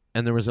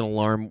 and there was an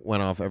alarm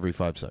went off every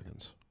 5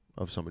 seconds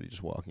of somebody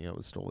just walking out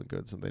with stolen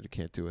goods, and they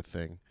can't do a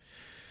thing.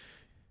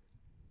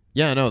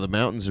 Yeah, no, the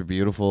mountains are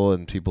beautiful,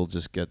 and people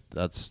just get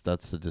that's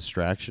the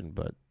distraction.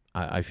 But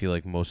I feel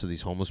like most of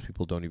these homeless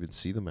people don't even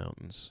see the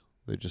mountains.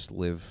 They just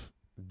live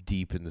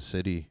deep in the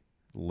city,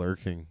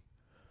 lurking.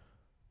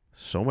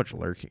 So much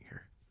lurking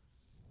here.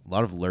 A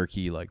lot of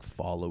lurky, like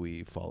follow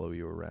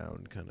you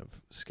around kind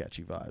of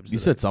sketchy vibes. You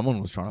said someone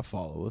was trying to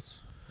follow us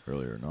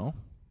earlier, no?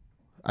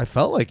 I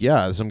felt like,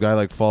 yeah, some guy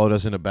like followed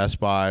us into Best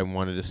Buy and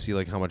wanted to see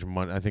like how much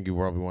money. I think he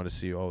probably wanted to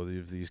see,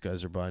 if these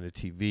guys are buying a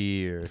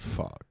TV or...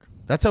 Fuck.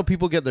 That's how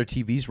people get their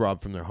TVs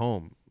robbed from their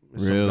home.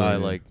 Really? Some guy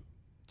like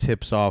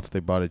tips off they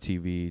bought a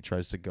TV,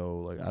 tries to go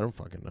like, I don't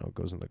fucking know,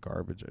 goes in the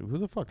garbage. Who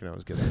the fuck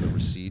knows gets the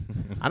receipt?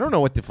 I don't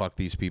know what the fuck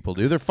these people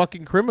do. They're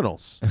fucking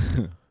criminals.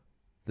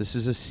 This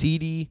is a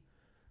seedy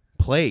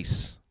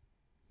place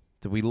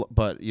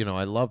but you know,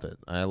 I love it.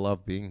 I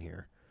love being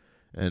here.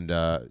 And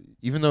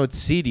even though it's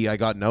seedy, I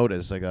got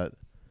noticed. I got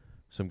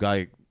some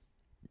guy.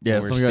 Yeah,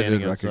 we were some guy standing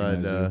did outside,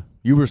 recognize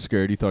you. You were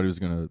scared. He thought he was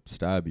going to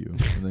stab you.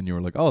 And then you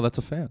were like, oh, that's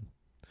a fan.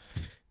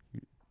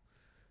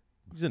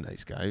 He's a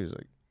nice guy. He was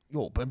like,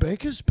 yo,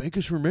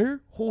 Bankas for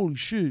mayor? Holy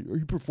shit, are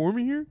you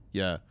performing here?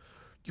 Yeah.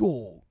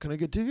 Yo, can I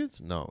get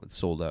tickets? No, it's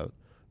sold out.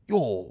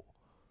 Yo.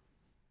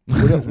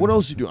 What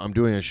else you do? I'm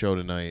doing a show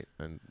tonight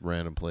in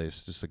random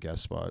place, just a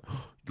guest spot.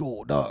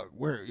 Yo, dog,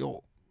 where?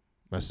 Yo.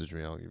 Message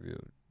me, I'll give you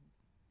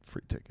a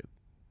free ticket.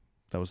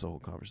 That was the whole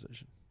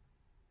conversation.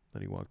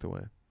 Then he walked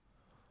away.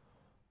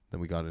 Then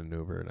we got in an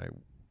Uber, and I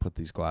put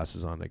these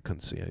glasses on. I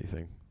couldn't see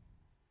anything.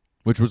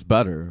 Which was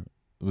better.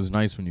 It was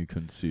nice when you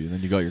couldn't see. And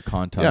then you got your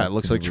contacts. Yeah, it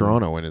looks like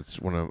Toronto when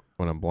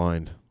I'm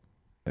blind.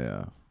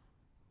 Yeah.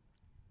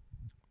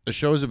 The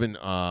shows have been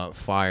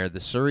fire. The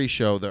Surrey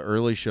show, the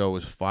early show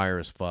was fire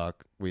as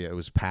fuck. It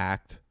was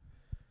packed,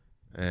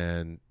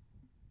 and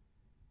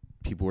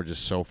people were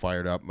just so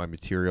fired up. My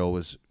material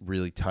was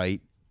really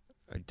tight.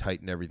 I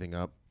tightened everything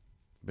up.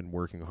 Been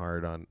working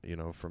hard on,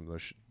 from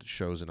the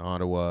shows in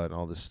Ottawa and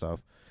all this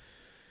stuff.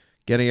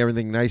 Getting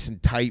everything nice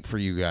and tight for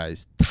you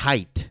guys.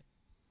 Tight.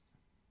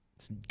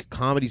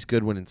 Comedy's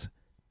good when it's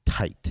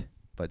tight,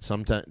 but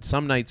some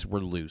nights were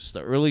loose.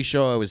 The early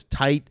show I was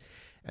tight,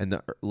 and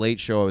the late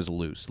show I was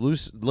loose.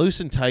 Loose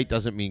and tight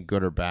doesn't mean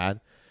good or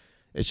bad.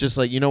 It's just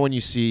like, when you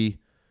see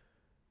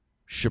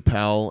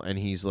Chappelle, and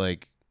he's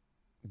like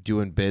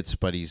doing bits,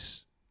 but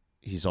he's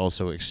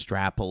also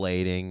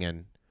extrapolating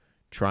and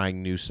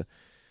trying new stuff.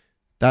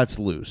 That's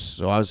loose.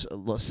 So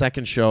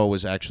second show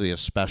was actually a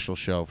special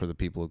show for the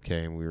people who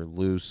came. We were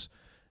loose,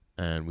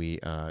 and we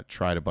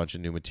tried a bunch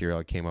of new material.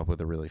 I came up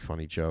with a really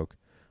funny joke.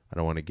 I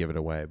don't want to give it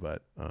away,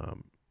 but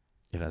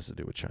it has to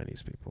do with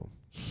Chinese people.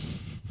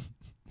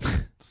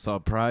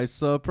 Surprise,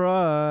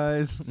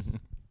 surprise.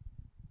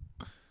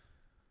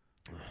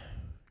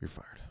 You're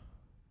fired.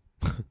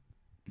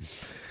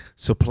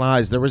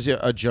 Supplies. There was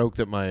a joke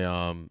that my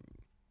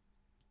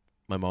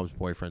mom's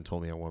boyfriend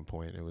told me at one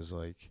point. It was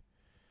like,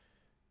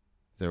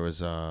 there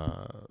was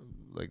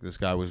like this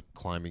guy was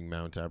climbing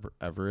Mount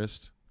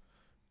Everest,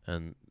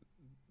 and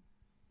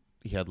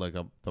he had like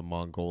the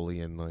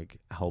Mongolian like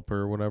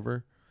helper or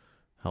whatever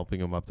helping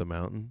him up the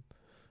mountain,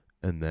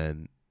 and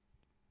then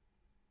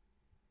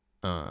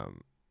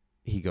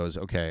he goes,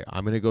 "Okay,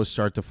 I'm gonna go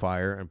start the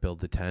fire and build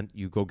the tent.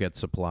 You go get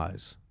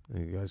supplies."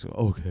 And you guys go,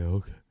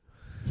 "Okay."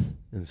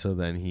 And so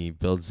then he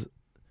builds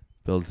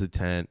the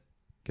tent,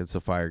 gets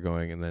the fire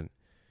going, and then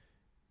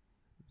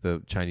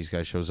the Chinese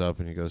guy shows up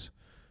and he goes,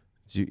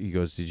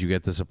 "Did you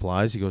get the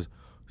supplies?" He goes,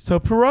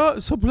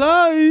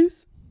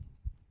 "Supplies."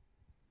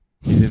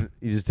 He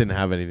just didn't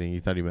have anything. He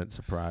thought he meant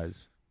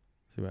surprise.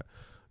 So he went,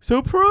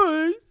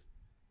 "Surprise."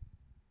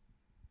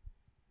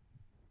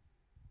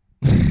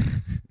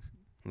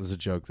 It was a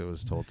joke that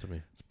was told to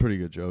me. It's a pretty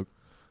good joke.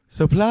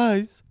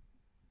 Supplies.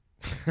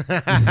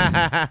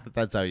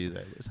 That's how you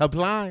say it.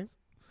 Supplies.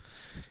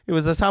 It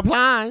was a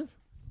surprise.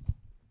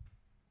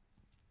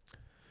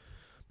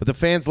 But the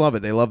fans love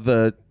it. They love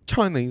the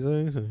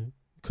Chinese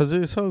because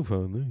it's so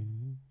funny.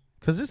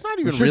 Because it's not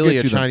even really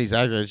a Chinese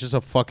accent. It's just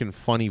a fucking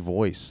funny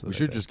voice. We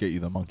should just get you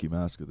the monkey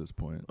mask at this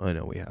point. I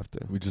know we have to.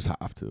 We just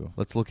have to.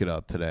 Let's look it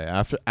up today.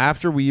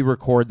 After we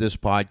record this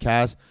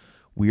podcast,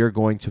 we are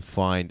going to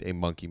find a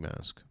monkey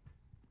mask.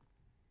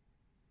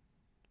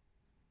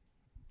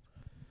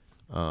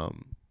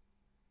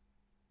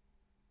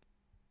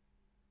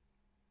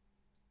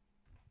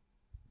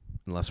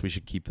 Unless we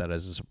should keep that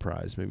as a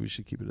surprise. Maybe we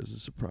should keep it as a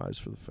surprise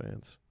for the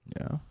fans.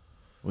 Yeah.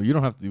 Well, you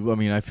don't have to. I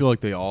mean, I feel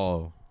like they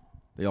all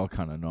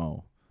kind of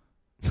know.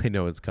 They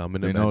know it's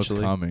coming. They know it's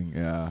coming.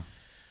 Yeah.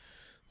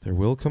 There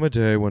will come a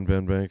day when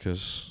Ben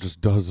Bankas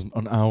just does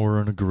an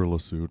hour in a gorilla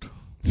suit.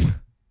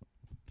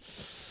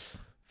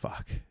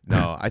 Fuck.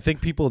 No, I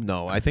think people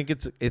know. I think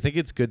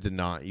it's good to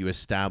not. You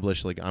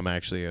establish like I'm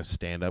actually a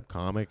stand-up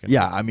comic.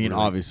 Yeah, I mean,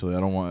 really, obviously, I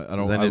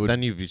don't.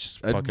 Then you'd be just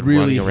fucking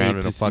really running around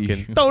in a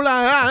fucking.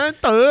 I'd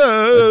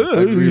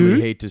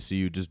really hate to see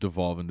you just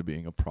devolve into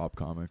being a prop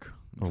comic.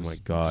 Oh my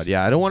god!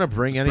 Yeah, I don't want to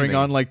bring anything. Bring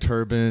on like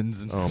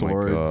turbans and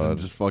swords and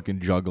just fucking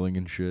juggling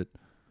and shit.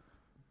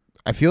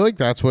 I feel like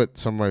that's what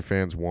some of my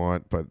fans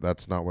want, but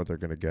that's not what they're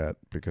gonna get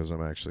because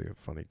I'm actually a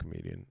funny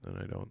comedian and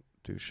I don't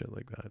do shit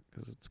like that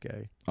because it's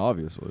gay.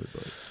 Obviously,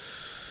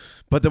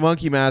 but the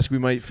monkey mask, we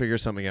might figure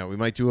something out. We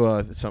might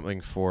do something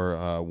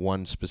for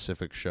one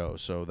specific show.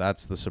 So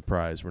that's the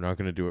surprise. We're not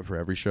going to do it for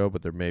every show,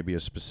 but there may be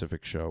a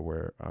specific show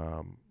where,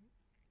 and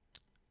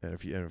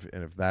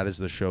if that is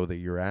the show that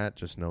you're at,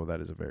 just know that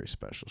is a very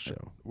special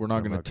show. We're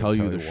not going to tell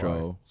you the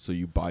show, so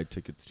you buy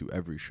tickets to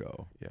every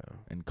show. Yeah,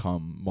 and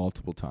come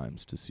multiple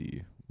times to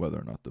see whether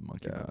or not the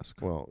monkey mask.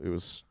 Well,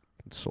 it's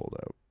sold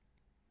out.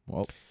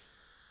 Well,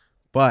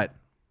 but.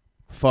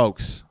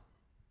 Folks,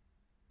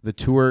 the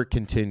tour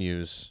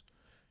continues.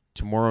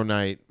 Tomorrow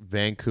night,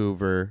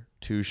 Vancouver,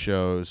 2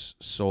 shows,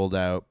 sold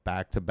out,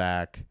 back to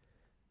back,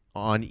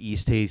 on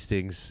East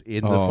Hastings.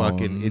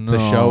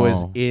 The show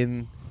is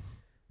in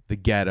the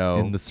ghetto.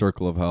 In the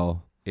circle of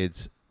hell.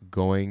 It's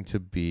going to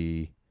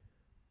be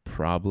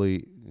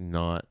probably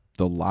not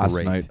the last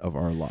night of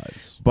our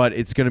lives. But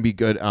it's going to be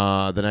good.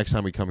 The next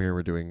time we come here,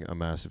 we're doing a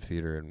massive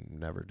theater and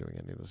never doing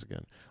any of this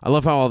again. I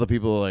love how all the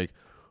people are like,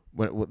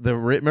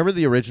 remember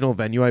the original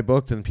venue I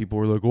booked and people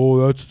were like,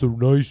 "Oh, that's the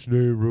nice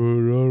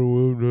neighborhood. I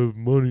don't have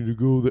money to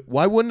go there."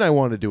 Why wouldn't I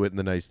want to do it in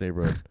the nice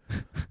neighborhood?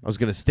 I was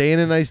going to stay in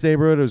a nice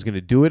neighborhood. I was going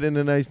to do it in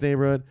a nice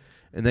neighborhood.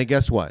 And then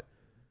guess what?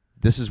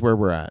 This is where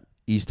we're at,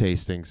 East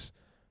Hastings,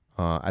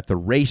 at the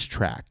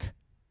racetrack.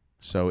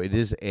 So it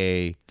is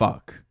a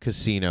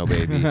casino,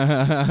 baby.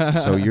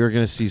 So you're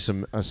going to see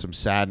some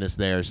sadness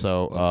there.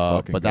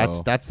 So, but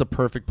that's the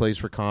perfect place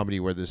for comedy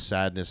where there's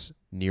sadness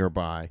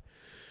nearby.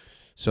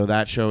 So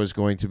those shows are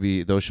going to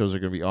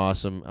be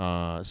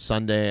awesome.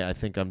 Sunday, I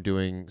think I'm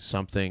doing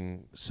some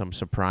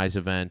surprise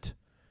event.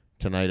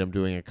 Tonight, I'm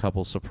doing a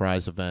couple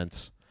surprise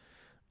events.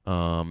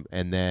 And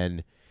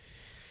then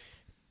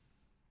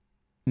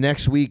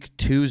next week,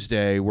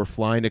 Tuesday, we're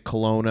flying to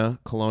Kelowna,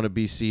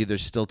 BC.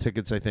 There's still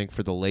tickets, I think,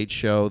 for the late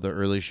show. The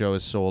early show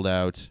is sold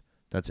out.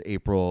 That's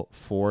April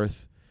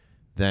 4th.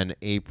 Then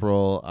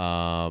April,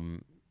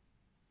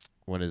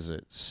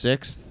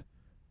 6th,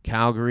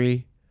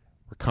 Calgary.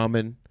 We're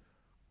coming.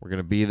 We're going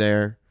to be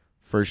there.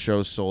 First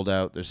show sold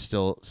out. There's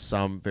still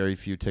very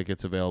few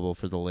tickets available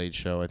for the late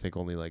show. I think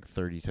only like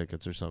 30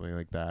 tickets or something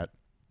like that.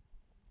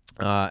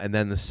 And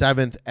then the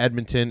 7th,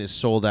 Edmonton is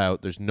sold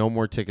out. There's no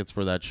more tickets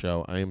for that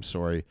show. I am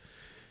sorry.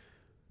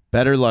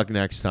 Better luck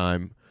next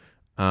time.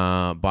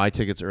 Buy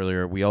tickets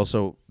earlier.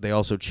 They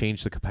also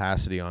changed the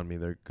capacity on me.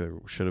 There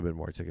should have been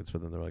more tickets,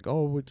 but then they're like,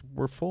 "Oh,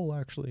 we're full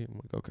actually." I'm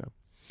like, "Okay."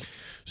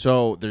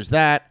 So there's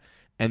that,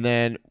 and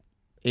then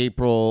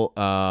April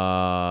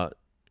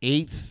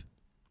 8th,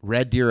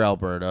 Red Deer,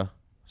 Alberta.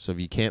 So if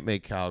you can't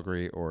make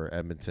Calgary or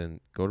Edmonton,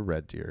 go to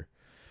Red Deer.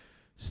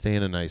 Stay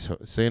in a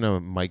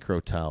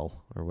microtel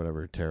or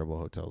whatever terrible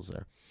hotels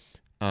there.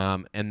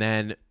 And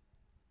then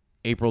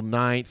April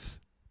 9th,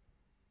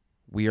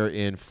 we are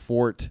in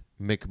Fort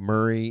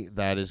McMurray.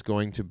 That is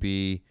going to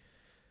be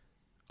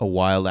a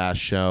wild ass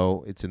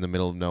show. It's in the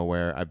middle of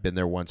nowhere. I've been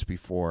there once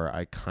before.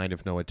 I kind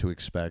of know what to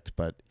expect,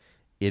 but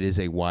it is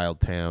a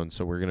wild town.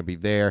 So we're going to be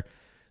there.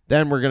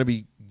 Then we're going to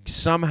be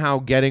somehow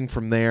getting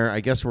from there.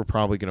 I guess we're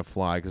probably going to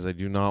fly because I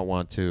do not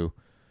want to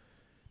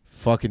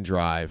fucking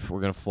drive.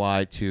 We're going to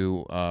fly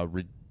to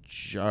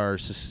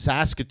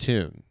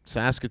Saskatoon.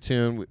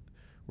 Saskatoon,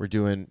 we're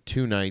doing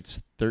 2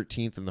 nights,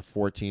 13th and the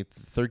 14th.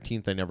 The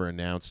 13th I never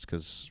announced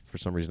because for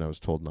some reason I was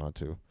told not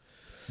to.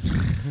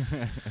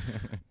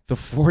 The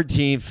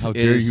 14th How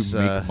dare you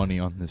make money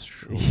on this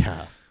show?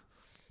 Yeah.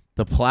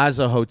 The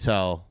Plaza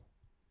Hotel,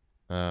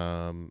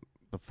 the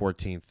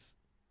 14th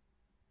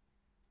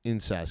in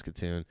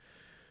Saskatoon.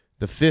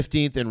 The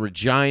 15th in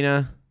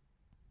Regina.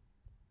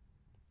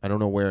 I don't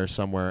know where,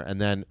 somewhere. And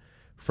then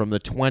from the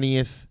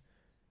 20th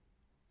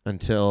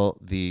until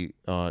the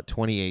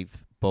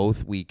 28th,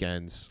 both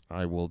weekends,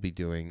 I will be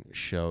doing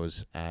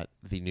shows at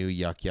the new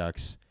Yuck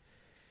Yucks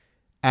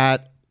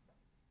at,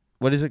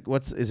 what is it?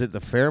 Is it the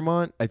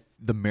Fairmont?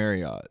 The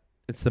Marriott.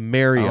 It's the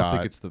Marriott. I don't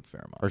think it's the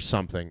Fairmont. Or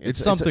something. It's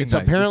something nice.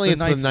 Apparently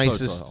it's the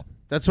nicest. hotel.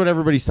 That's what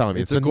everybody's telling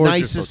me. It's the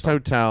nicest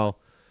hotel.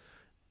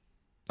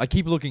 I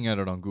keep looking at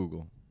it on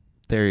Google.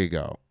 There you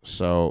go.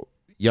 So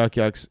Yuck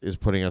Yucks is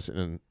putting us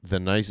in the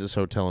nicest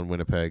hotel in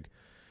Winnipeg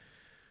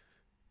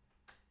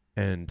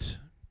and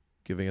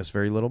giving us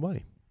very little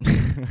money.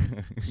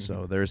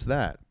 So there's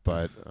that.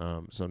 But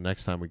so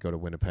next time we go to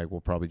Winnipeg, we'll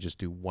probably just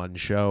do one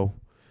show.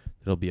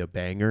 It'll be a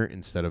banger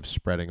instead of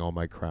spreading all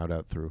my crowd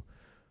out through a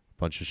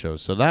bunch of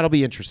shows. So that'll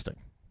be interesting.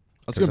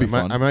 That's going to be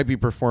fun. I might be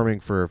performing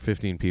for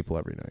 15 people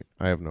every night.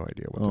 I have no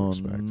idea what to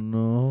expect.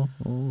 No.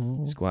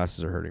 These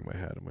glasses are hurting my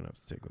head. I'm going to have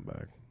to take them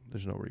back.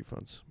 There's no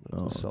refunds. I'm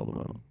going to sell them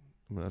on.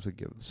 I'm going to have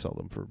to sell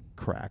them for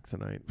crack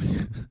tonight.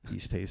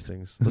 East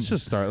Hastings. Let's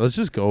just start. Let's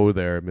just go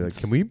there and be like,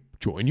 can we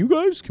join you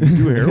guys? Can we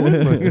do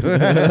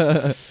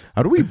heroin?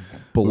 How do we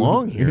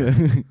belong here?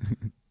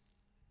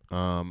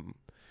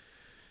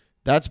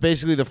 That's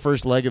basically the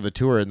first leg of the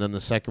tour. And then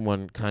the second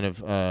one kind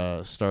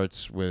of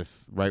starts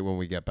with right when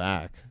we get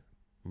back.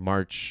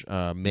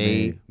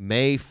 May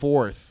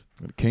 4th.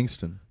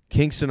 Kingston,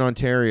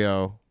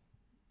 Ontario.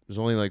 There's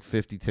only like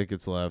 50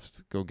 tickets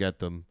left. Go get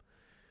them.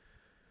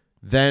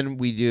 Then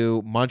we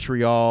do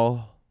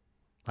Montreal.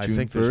 I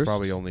think there's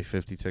probably only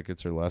 50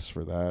 tickets or less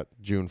for that.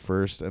 June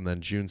 1st. And then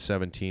June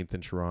 17th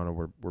in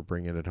Toronto. We're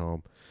bringing it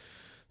home.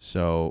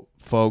 So,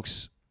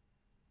 folks,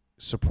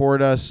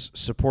 support us.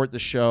 Support the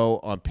show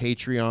on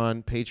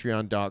Patreon.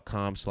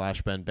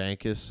 Patreon.com/Ben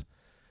Bankas.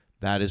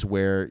 That is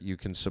where you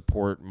can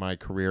support my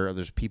career.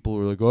 There's people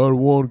who are like, I don't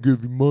want to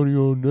give you money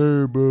on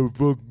there, but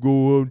fucking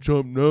go on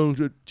something else.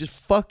 Just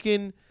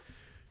fucking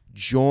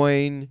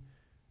join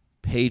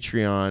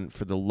Patreon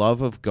for the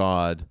love of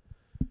God.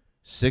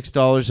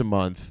 $6 a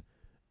month.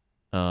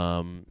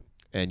 And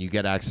you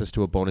get access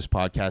to a bonus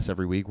podcast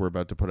every week. We're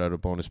about to put out a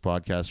bonus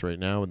podcast right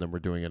now, and then we're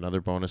doing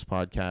another bonus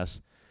podcast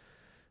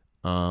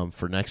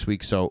for next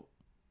week. So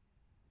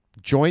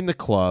join the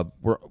club.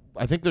 We're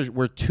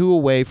 2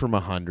 away from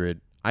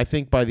 100. I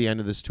think by the end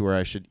of this tour,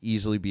 I should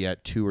easily be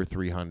at 200 or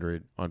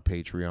 300 on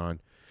Patreon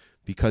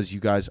because you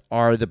guys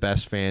are the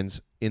best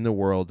fans in the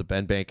world. The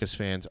Ben Bankas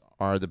fans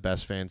are the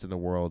best fans in the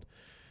world.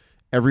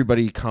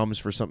 Everybody comes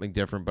for something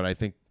different, but I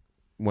think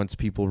once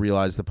people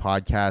realize the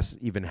podcast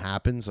even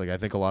happens, like I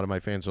think a lot of my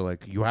fans are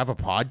like, you have a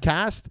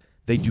podcast?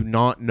 They do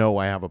not know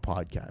I have a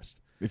podcast.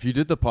 If you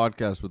did the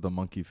podcast with the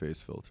monkey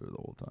face filter the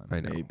whole time,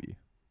 I know. Maybe.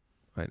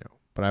 I know.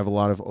 But I have a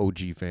lot of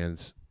OG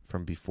fans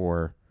from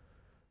before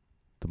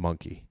the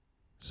monkey.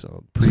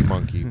 So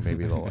pre-monkey,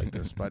 maybe they'll like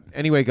this. But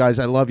anyway, guys,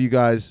 I love you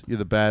guys. You're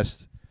the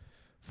best.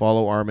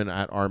 Follow Armin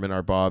at Armin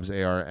Arbobz,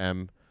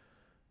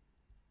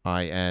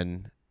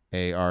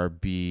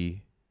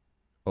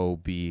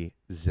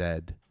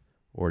 ARMINARBOBZ,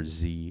 or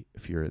Z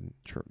if you're in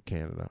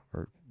Canada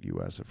or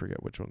U.S. I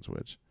forget which one's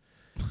which.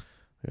 I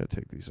gotta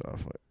take these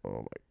off.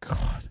 Oh my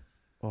God.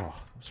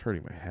 Oh, it's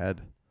hurting my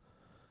head.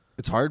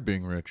 It's hard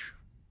being rich.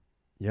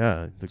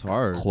 Yeah, it's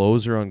hard.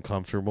 Clothes are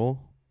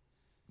uncomfortable.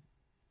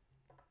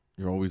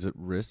 You're always at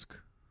risk.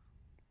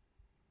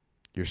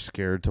 You're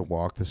scared to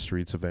walk the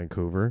streets of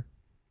Vancouver.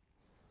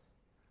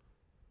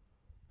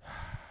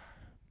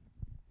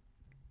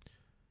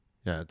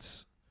 Yeah,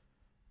 it's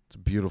a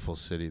beautiful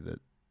city that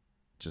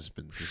just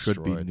been destroyed.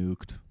 Should be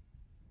nuked.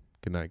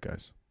 Good night,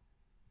 guys.